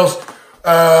somebody else.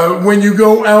 When you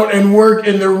go out and work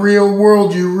in the real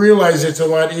world, you realize it's a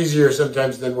lot easier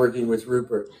sometimes than working with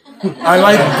Rupert. I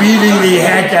like beating the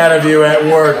heck out of you at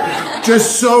work,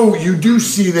 just so you do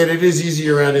see that it is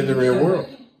easier out in the real world.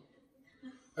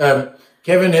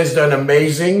 Kevin has done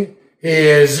amazing. He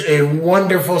is a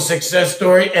wonderful success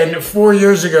story. And 4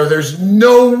 years ago, there's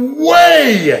no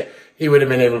way he would have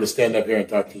been able to stand up here and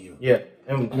talk to you. Yeah.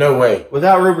 No way.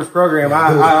 Without Rupert's program,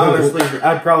 I honestly,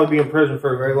 I'd probably be in prison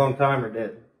for a very long time or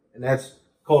dead. And that's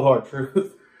cold hard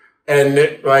truth. And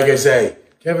like I say,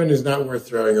 Kevin is not worth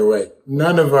throwing away.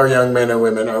 None of our young men and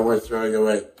women are worth throwing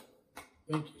away.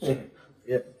 Thank you, sir.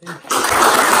 Yeah.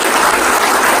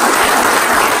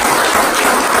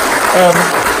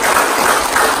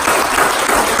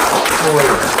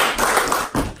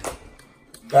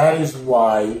 That is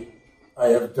why I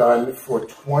have done for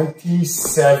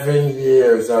 27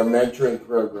 years our mentoring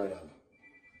program.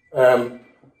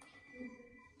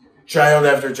 Child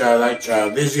after child, like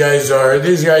child. These guys are in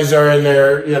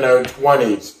their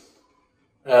 20s.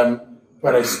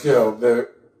 But I still, they're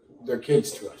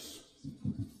kids to us.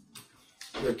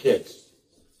 They're kids.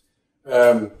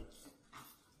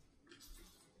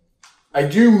 I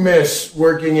do miss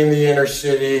working in the inner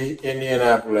city,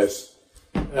 Indianapolis.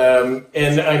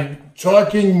 And I'm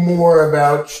talking more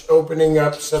about opening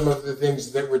up some of the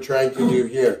things that we're trying to do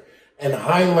here and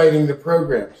highlighting the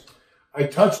programs. I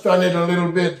touched on it a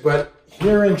little bit, but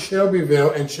here in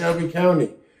Shelbyville and Shelby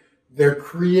County, they're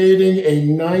creating a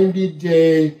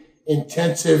 90-day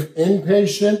intensive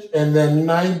inpatient and then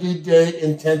 90-day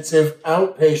intensive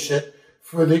outpatient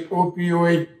for the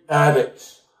opioid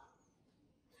addicts.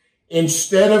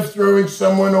 Instead of throwing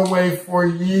someone away for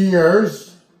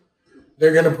years,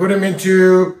 they're going to put them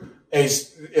into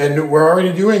and we're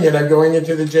already doing it. I'm going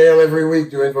into the jail every week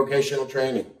doing vocational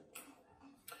training.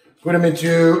 Put them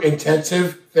into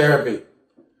intensive therapy.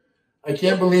 I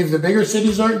can't believe the bigger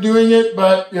cities aren't doing it,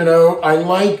 but, I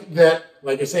like that,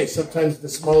 like I say, sometimes the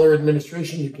smaller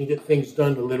administration, you can get things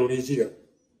done a little easier.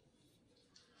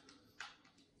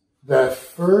 The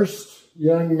first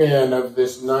young man of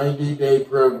this 90-day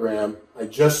program, I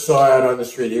just saw out on the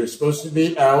street. He was supposed to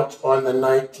be out on the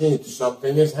 19th.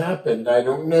 Something has happened. I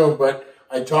don't know, but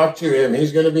I talked to him.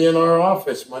 He's going to be in our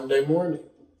office Monday morning,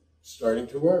 starting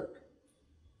to work.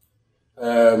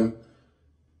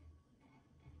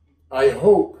 I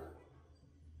hope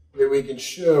that we can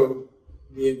show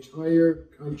the entire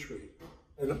country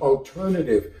an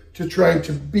alternative to trying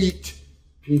to beat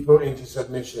people into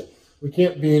submission. We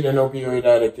can't beat an opioid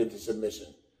addict into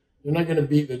submission. You're not going to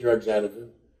beat the drugs out of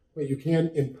him, but you can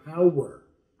empower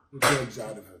the drugs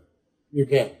out of him. You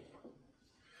can.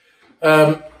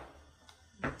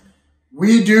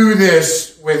 We do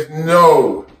this with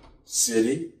no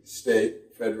city,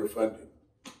 state, federal funding.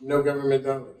 No government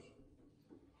dollars.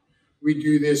 We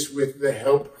do this with the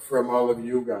help from all of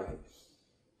you guys.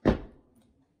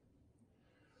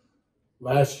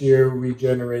 Last year, we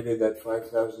generated that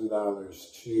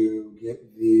 $5,000 to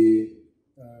get the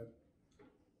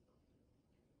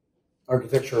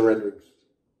architectural renderings.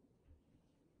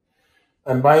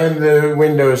 I'm buying the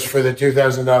windows for the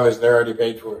 $2,000 they're already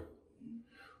paid for.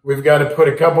 We've got to put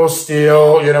a couple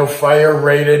steel,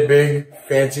 fire-rated, big,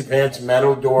 fancy pants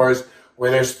metal doors. Where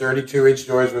there's 32-inch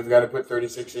doors, we've got to put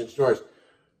 36-inch doors.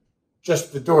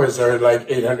 Just the doors are like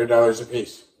 $800 a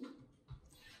piece.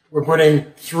 We're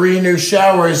putting 3 new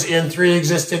showers in 3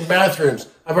 existing bathrooms.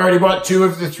 I've already bought 2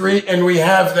 of the 3, and we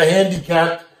have the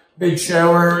handicapped big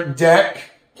shower deck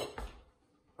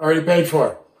already paid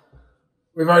for.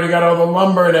 We've already got all the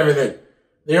lumber and everything.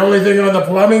 The only thing on the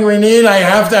plumbing we need, I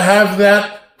have to have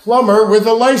that plumber with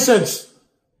a license.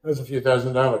 That's a few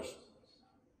 $1,000s.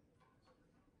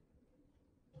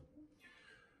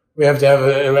 we have to have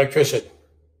an electrician.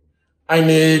 I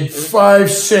need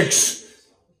 5, 6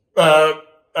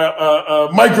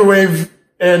 microwave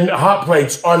and hot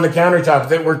plates on the countertop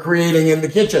that we're creating in the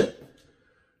kitchen.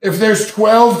 If there's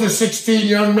 12 to 16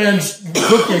 young men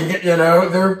cooking, you know,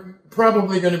 they're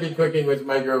probably going to be cooking with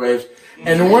microwaves.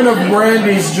 And one of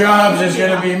Brandy's jobs is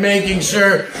going to be making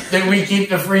sure that we keep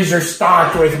the freezer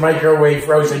stocked with microwave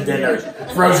frozen dinners.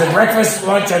 Frozen breakfast,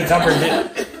 lunch, and supper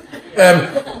dinner.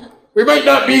 We might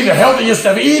not be the healthiest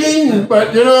of eating,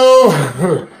 but, you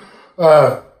know,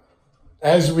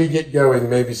 as we get going,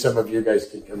 maybe some of you guys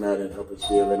can come out and help us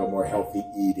be a little more healthy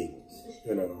eating.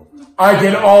 You know, I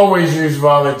can always use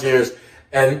volunteers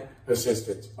and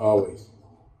assistants, always.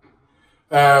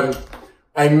 I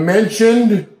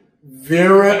mentioned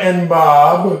Vera and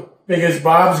Bob because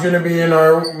Bob's going to be in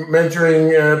our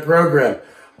mentoring program.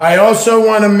 I also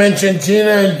want to mention Tina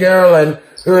and Carolyn,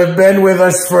 who have been with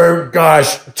us for,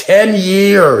 gosh, 10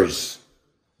 years.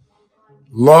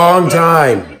 Long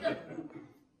time.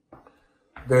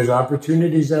 There's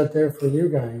opportunities out there for you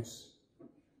guys.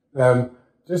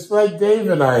 Just like Dave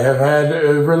and I have had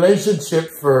a relationship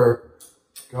for,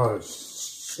 gosh,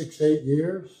 6, 8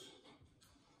 years?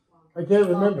 I can't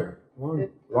remember.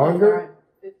 Longer?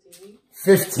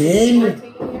 15?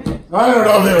 I don't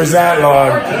know if it was that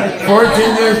long.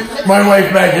 14 years? My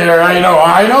wife back here, I know.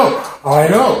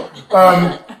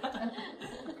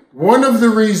 One of the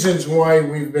reasons why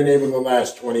we've been able to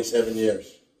last 27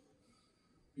 years,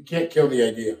 you can't kill the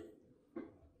idea.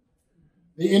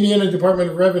 The Indiana Department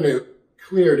of Revenue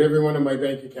cleared every one of my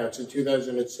bank accounts in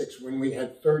 2006 when we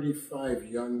had 35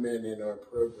 young men in our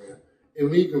program.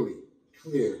 Illegally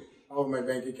cleared all of my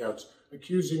bank accounts,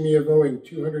 accusing me of owing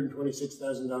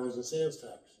 $226,000 in sales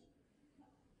tax.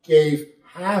 Gave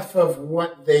half of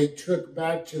what they took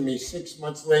back to me 6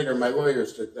 months later. My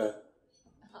lawyers took that.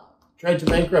 Tried to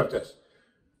bankrupt us.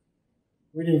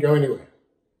 We didn't go anywhere.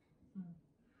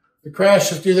 The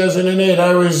crash of 2008,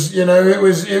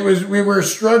 we were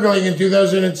struggling in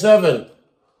 2007,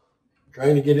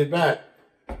 trying to get it back.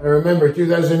 I remember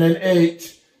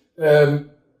 2008,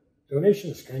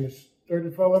 donations kind of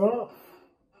started falling off.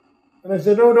 And I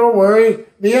said, oh, don't worry.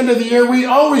 The end of the year, we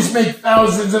always make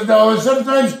thousands of dollars,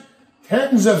 sometimes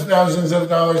tens of thousands of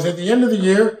dollars at the end of the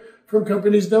year from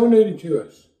companies donating to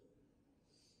us.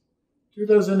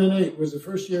 2008 was the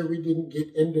first year we didn't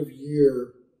get end of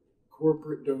year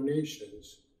corporate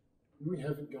donations. We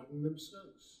haven't gotten them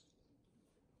since.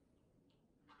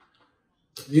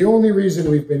 The only reason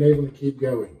we've been able to keep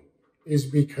going is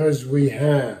because we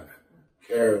have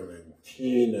Carolyn,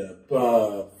 Tina,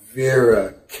 Bob,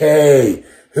 Vera, Kay,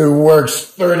 who works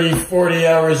 30, 40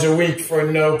 hours a week for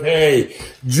no pay.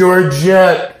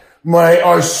 Georgette,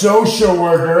 our social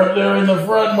worker up there in the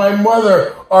front, my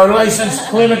mother, our licensed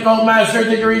clinical master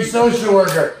degree social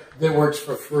worker that works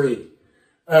for free.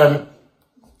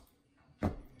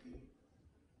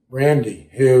 Randy,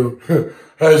 who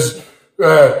has,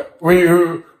 we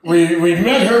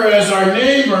met her as our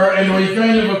neighbor and we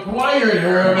kind of acquired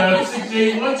her about 6,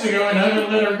 8 months ago and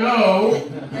haven't let her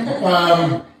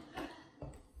go.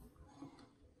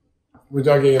 We're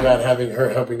talking about having her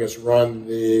helping us run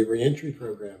the reentry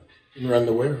program and run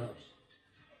the warehouse.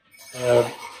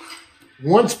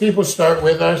 Once people start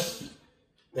with us,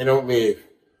 they don't leave.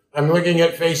 I'm looking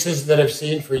at faces that I've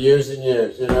seen for years and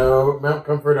years. You know, Mount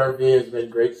Comfort RV has been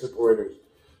great supporters.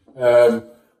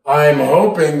 I'm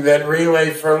hoping that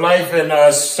Relay for Life and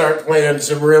us start playing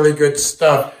some really good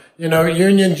stuff. You know,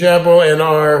 Union Jebel and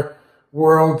our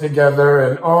world together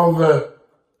and all the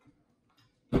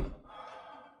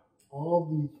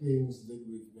things that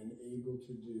we've been able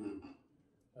to do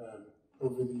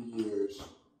over the years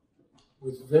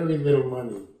with very little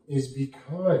money is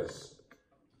because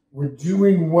we're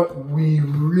doing what we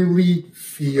really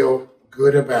feel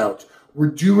good about. We're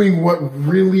doing what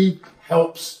really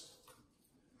helps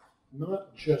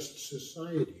not just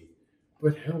society,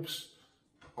 but helps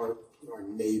our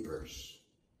neighbors,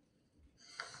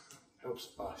 helps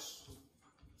us.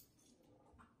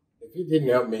 If it didn't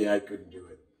help me, I couldn't do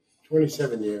it.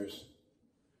 27 years.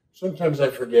 Sometimes I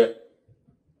forget.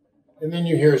 And then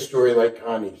you hear a story like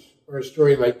Connie's, or a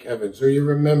story like Kevin's, or you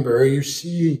remember, or you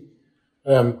see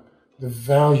the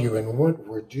value in what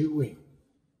we're doing.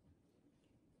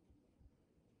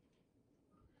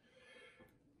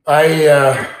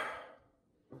 I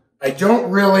don't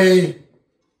really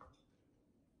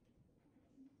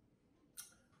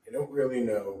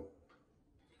know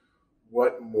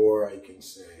what more I can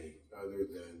say other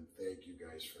than thank you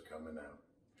guys for coming out.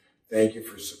 Thank you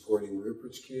for supporting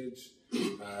Rupert's kids.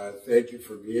 Thank you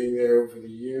for being there over the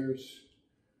years.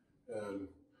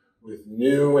 with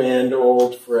new and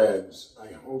old friends.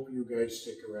 I hope you guys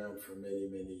stick around for many,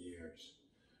 many years.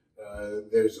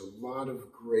 There's a lot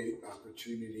of great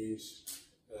opportunities.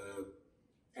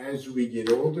 As we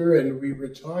get older and we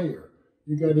retire,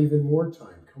 you got even more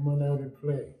time. Come on out and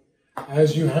play.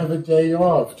 As you have a day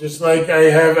off, just like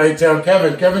I tell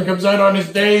Kevin comes out on his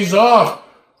days off.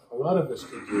 A lot of us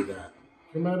can do that.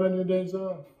 Come out on your days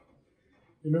off.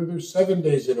 You know, there's 7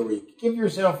 days in a week. Give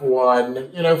yourself one,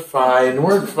 you know, fine,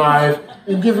 work 5,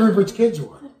 and give Rupert's kids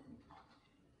one.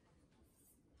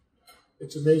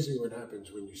 It's amazing what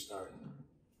happens when you start.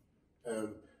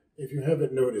 If you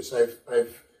haven't noticed,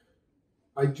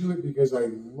 I do it because I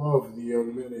love the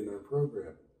young men in our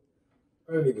program.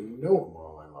 I don't even know them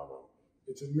all. I love them.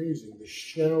 It's amazing. The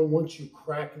shell, once you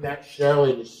crack that shell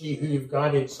and you see who you've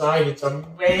got inside, it's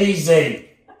amazing.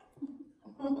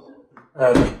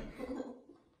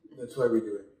 That's why we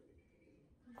do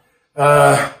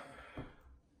it.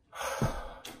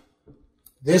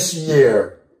 This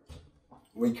year,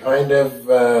 we kind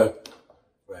of,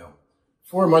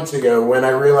 4 months ago, when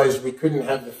I realized we couldn't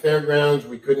have the fairgrounds,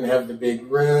 we couldn't have the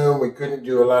big room, we couldn't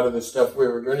do a lot of the stuff we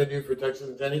were going to do for Texas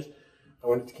and Tennies, I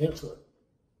wanted to cancel it.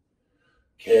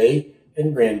 Kay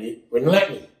and Brandy wouldn't let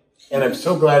me, and I'm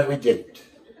so glad we didn't.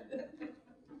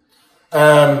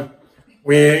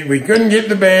 We couldn't get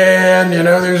the band, you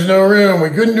know, there's no room. We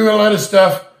couldn't do a lot of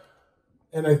stuff.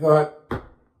 And I thought,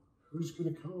 who's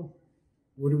going to come?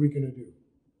 What are we going to do?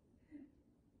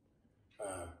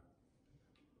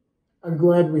 I'm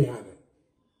glad we had it.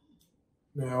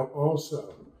 Now,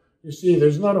 also, you see,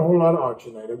 there's not a whole lot of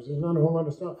auction items. There's not a whole lot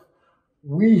of stuff.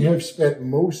 We have spent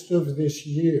most of this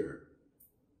year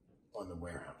on the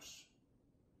warehouse.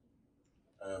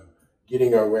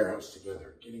 Getting our warehouse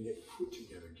together, getting it put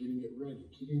together, getting it ready,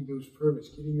 getting those permits,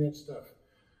 getting that stuff,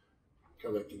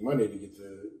 collecting money to get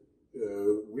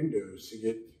the windows, to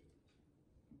get...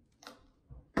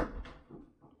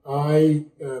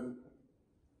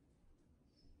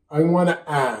 I want to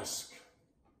ask,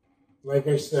 like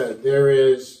I said, there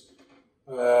is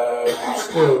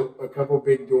still a couple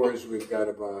big doors we've got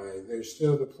to buy. There's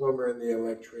still the plumber and the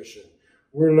electrician.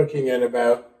 We're looking at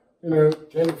about, you know,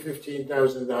 $10,000 to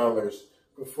 $15,000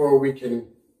 before we can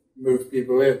move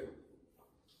people in.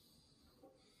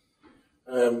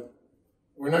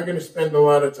 We're not going to spend a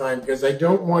lot of time because I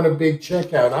don't want a big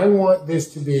checkout. I want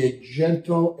this to be a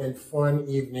gentle and fun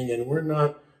evening, and we're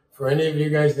not, for any of you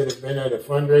guys that have been at a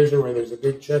fundraiser where there's a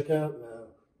big checkout, no.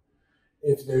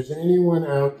 If there's anyone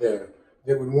out there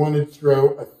that would want to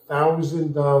throw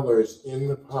 $1,000 in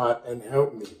the pot and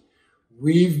help me,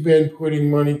 we've been putting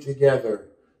money together.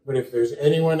 But if there's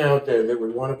anyone out there that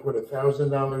would want to put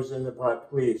 $1,000 in the pot,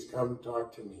 please come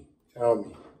talk to me. Tell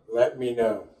me. Let me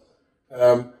know.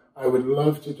 I would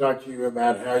love to talk to you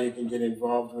about how you can get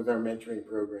involved with our mentoring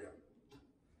program.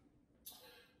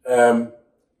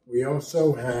 We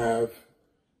also have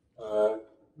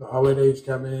the holidays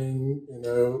coming. You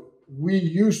know, we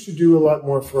used to do a lot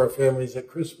more for our families at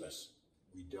Christmas.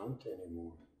 We don't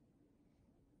anymore.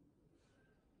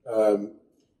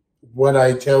 What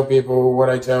I tell people, what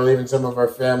I tell even some of our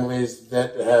families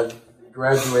that have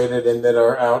graduated and that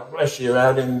are out, bless you,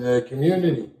 out in the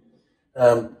community.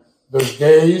 Those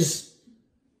days,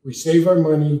 we save our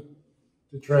money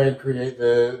to try and create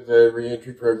the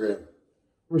reentry program.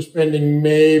 We're spending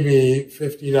maybe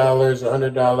 $50,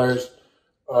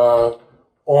 $100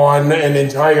 on an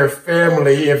entire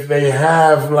family if they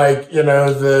have, like, you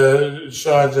know, the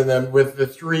Sean's and them with the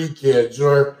 3 kids,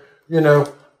 or, you know,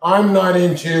 I'm not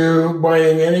into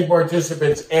buying any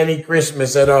participants any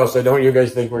Christmas at all, so don't you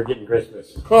guys think we're getting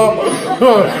Christmas.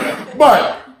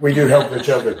 But we do help each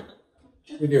other.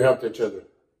 We do help each other.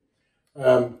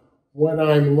 What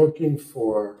I'm looking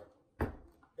for,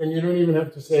 and you don't even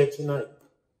have to say it tonight,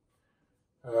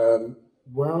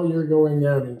 while you're going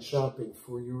out and shopping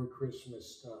for your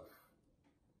Christmas stuff,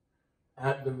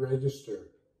 at the register,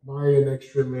 buy an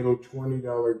extra little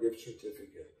 $20 gift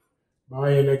certificate.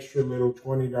 Buy an extra little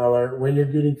 $20, when you're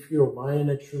getting fuel, buy an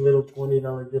extra little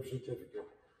 $20 gift certificate.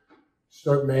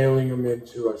 Start mailing them in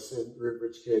to us at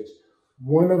Rupert's Kids.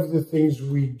 One of the things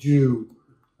we do,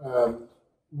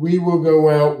 we will go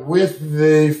out with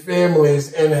the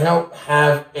families and help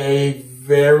have a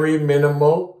very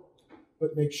minimal,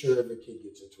 but make sure every kid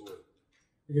gets a toy.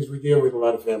 Because we deal with a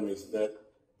lot of families that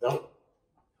don't.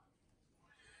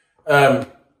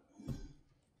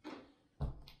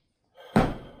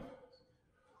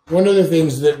 One of the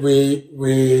things that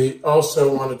we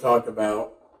also want to talk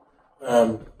about,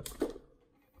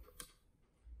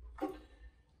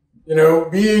 you know,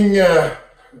 being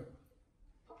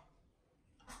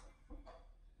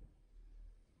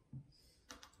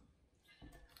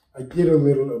I get a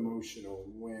little emotional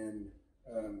when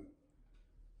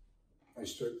I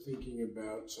start thinking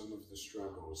about some of the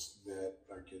struggles that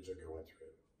our kids are going through.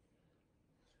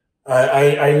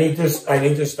 I need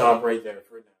to stop right there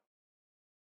for now.